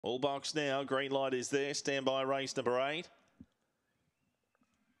All box now. Green light is there. Stand by race number 8.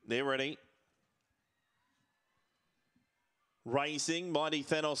 They're ready. Racing, Mighty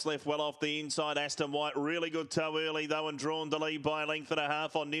Thanos left well off the inside. Aston White, really good toe early though, and drawn to lead by a length and a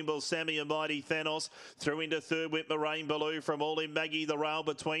half on Nimble Sammy and Mighty Thanos. Through into third with Moraine Baloo from All In Maggie, the rail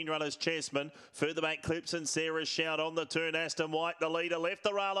between runners Chessman. Further back Clips and Sarah's Shout on the turn. Aston White, the leader, left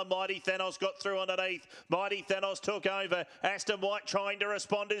the rail and Mighty Thanos got through underneath. Mighty Thanos took over. Aston White trying to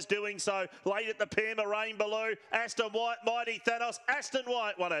respond is doing so. Late at the pair, Moraine Baloo. Aston White, Mighty Thanos. Aston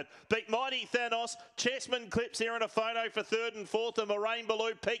White won it. Beat Mighty Thanos. Chessman Clips here in a photo for third and fourth, and Moraine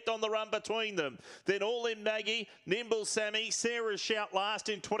Baloo peaked on the run between them. Then All In Maggie, Nimble Sammy, Sarah's Shout last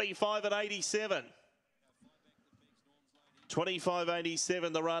in 25 and 87.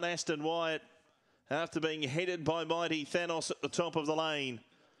 25.87 the run. Aston White, after being headed by Mighty Thanos at the top of the lane,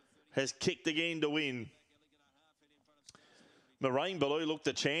 has kicked again to win. Moraine Baloo looked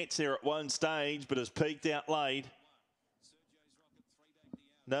a chance there at one stage, but has peaked out late.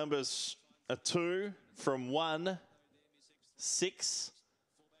 Numbers are 2 from 1. 6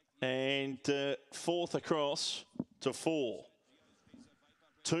 and 4th across to 4.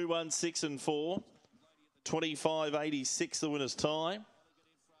 2, 1, 6 and 4. 25.86 the winner's time.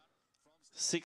 6